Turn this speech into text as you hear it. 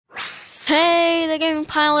the Gaming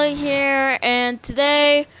Pilot here, and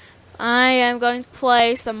today I am going to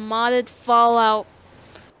play some modded Fallout.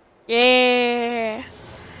 Yeah!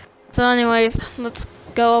 So anyways, let's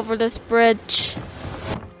go over this bridge.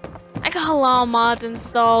 I got a lot of mods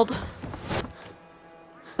installed.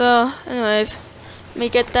 So anyways, let me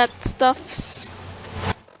get that stuffs.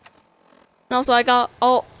 And also I got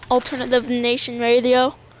Alternative Nation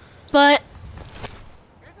Radio, but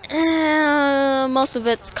most of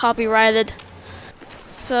it's copyrighted.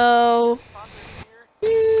 So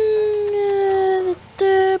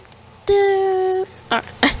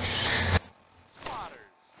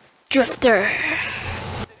Drifter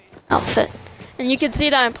outfit, and you can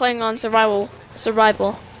see that I'm playing on survival,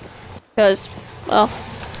 because, well,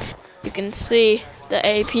 you can see the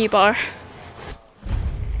AP bar.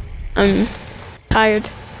 I'm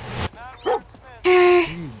tired. Hey,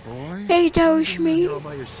 boy. Hey, that was me. You're all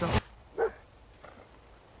by yourself.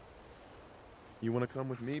 You want to come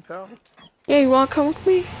with me, pal? Yeah, you wanna come with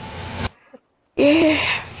me? Yeah,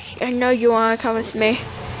 I know you wanna come with me.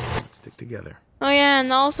 Let's stick together. Oh yeah,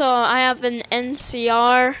 and also I have an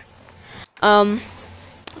NCR,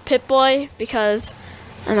 Pip-Boy, because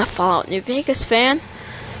I'm a Fallout New Vegas fan.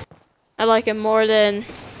 I like it more than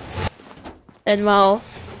well,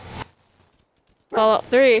 Fallout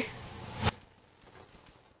 3.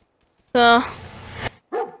 So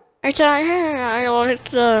I thought, hey, I like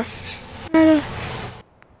the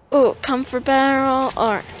comfort barrel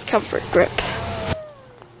or comfort grip.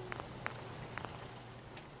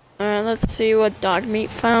 Alright, let's see what dog meat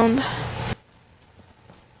found.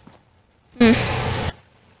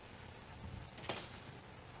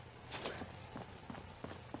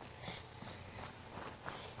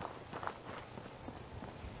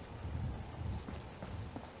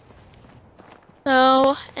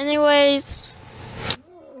 So, anyways,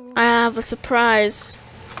 I have a surprise.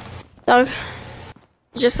 Dog,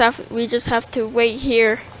 we just have to wait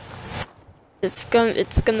here. It's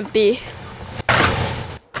gonna be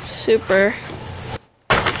super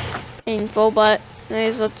painful, but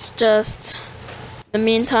anyways, let's just, in the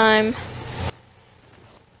meantime,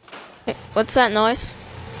 wait, what's that noise?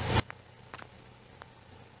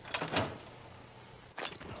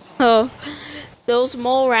 Oh, those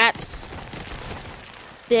mole rats,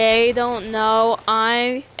 they don't know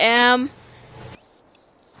I am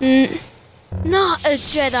not a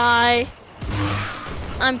Jedi.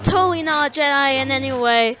 I'm totally not a Jedi in any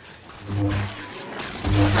way.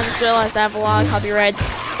 I just realized I have a lot of copyright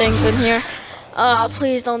things in here.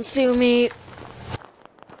 Please don't sue me.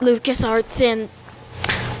 LucasArts and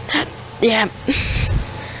yeah.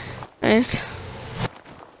 Nice.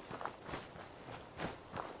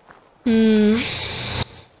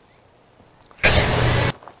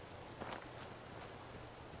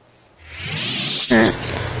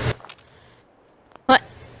 What?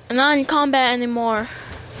 I'm not in combat anymore.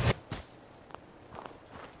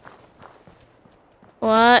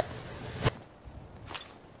 What?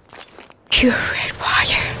 Pure red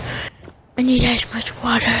water. I need as much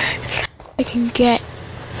water as I can get.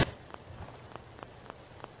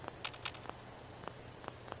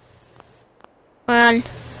 Man,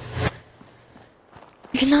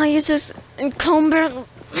 you cannot use this in combat.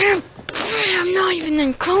 I'm not even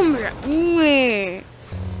in combat. Me.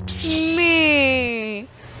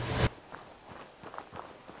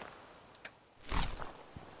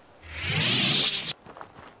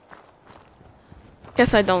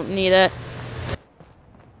 Guess I don't need it.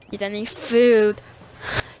 Eat any food.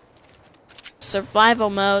 Survival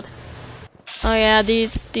mode. Oh yeah,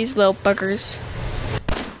 these little buggers.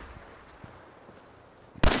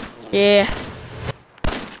 Yeah.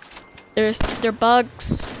 They're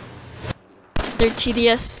bugs. They're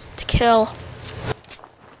tedious to kill. Oh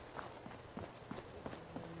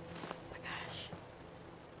my gosh.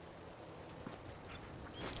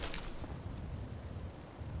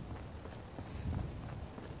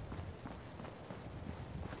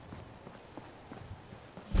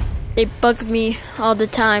 They bug me all the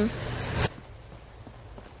time.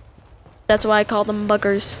 That's why I call them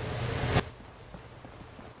buggers.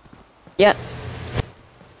 Yep.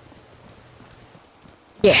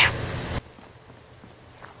 Yeah.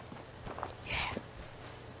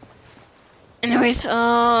 Anyways,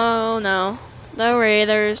 oh no. The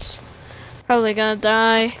raiders probably gonna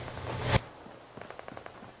die.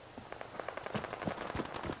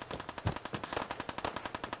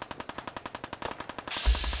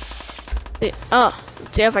 Oh,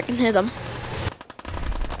 let's see if I can hit them.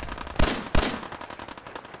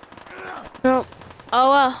 No. Oh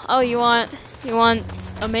well. Oh, you want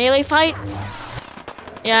a melee fight?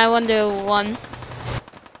 Yeah, I want to do one.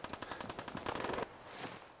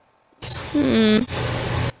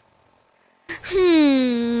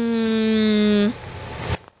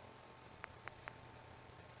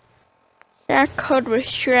 That code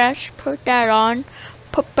refresh, put that on,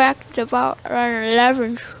 put back the Vault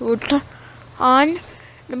 11 suit on,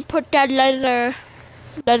 and put that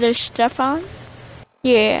leather stuff on.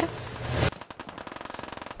 Yeah.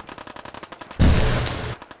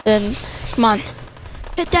 Then, come on.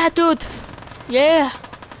 Hit that dude. Yeah.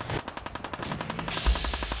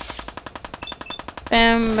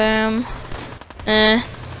 Bam, bam.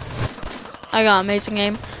 I got amazing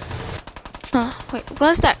aim. Huh, wait,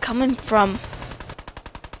 where's that coming from?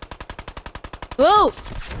 Whoa!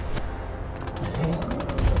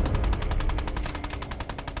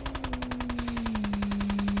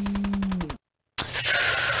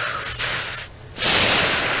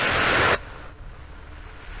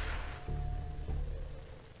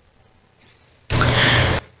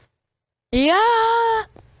 Yeah!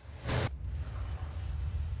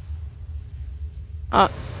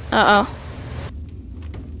 Uh-oh.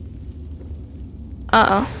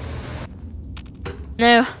 Uh-oh.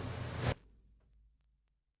 No.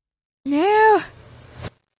 No!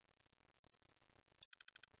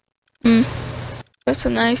 That's a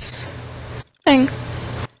nice thing.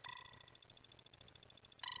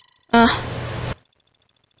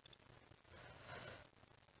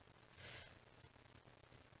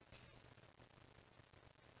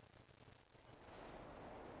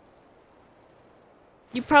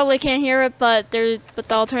 You probably can't hear it, but the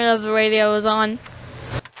alternative radio is on.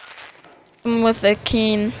 With a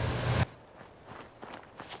keen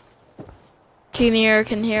ear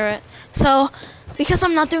can hear it. So, because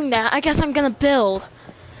I'm not doing that, I guess I'm gonna build.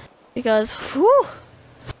 Because, whew.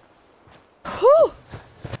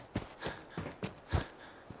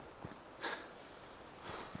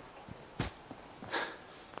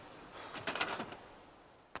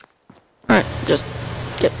 Alright, just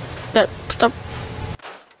get that stuff.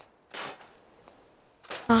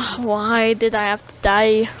 Why did I have to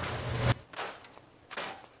die?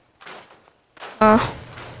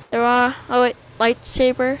 There are. Oh wait,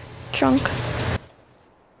 lightsaber trunk.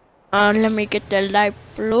 Let me get the light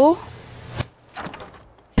blue.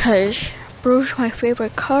 Cause blue's my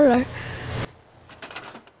favorite color.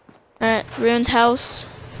 Alright, ruined house.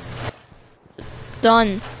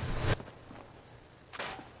 Done.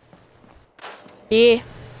 Yeah.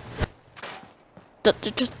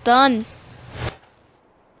 Just done.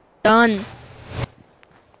 Done.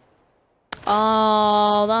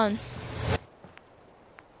 All done.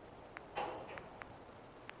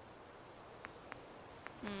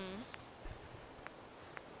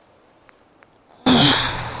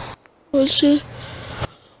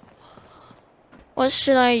 What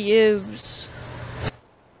should I use?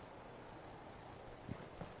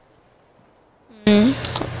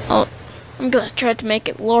 Oh, I'm gonna try to make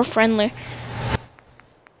it lore friendly.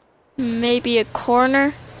 Maybe a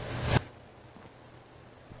corner.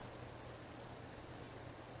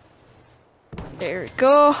 There we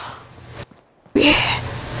go. Yeah.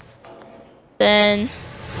 Then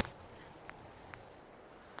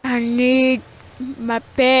I need my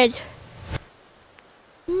bed.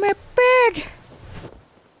 My bed.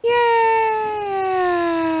 Yeah.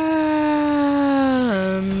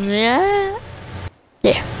 Yeah.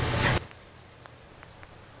 Yeah.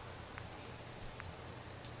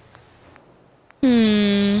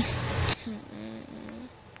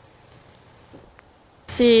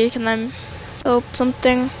 See, can I build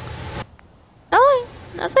something? Oh,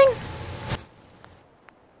 nothing.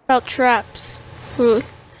 About traps. Ooh.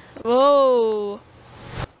 Whoa.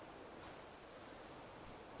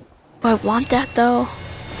 I want that though.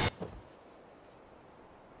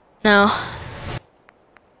 No.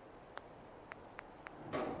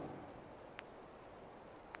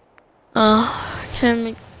 Can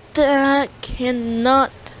make that.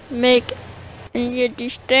 Cannot make any of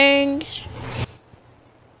these things.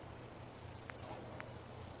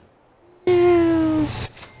 No.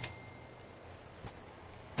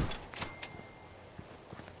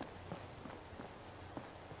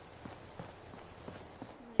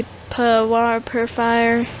 Put a water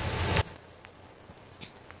purifier.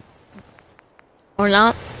 Or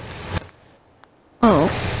not. Oh.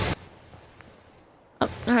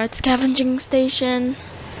 Alright, scavenging station.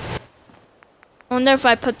 I wonder if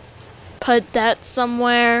I put that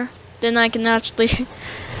somewhere, then I can actually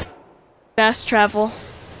fast travel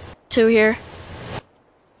to here if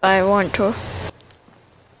I want to.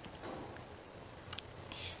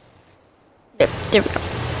 There we go.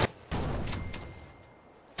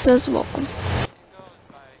 Says welcome.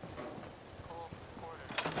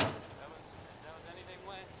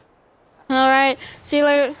 Alright, See you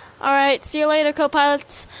later. Alright, see you later,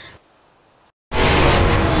 co-pilots.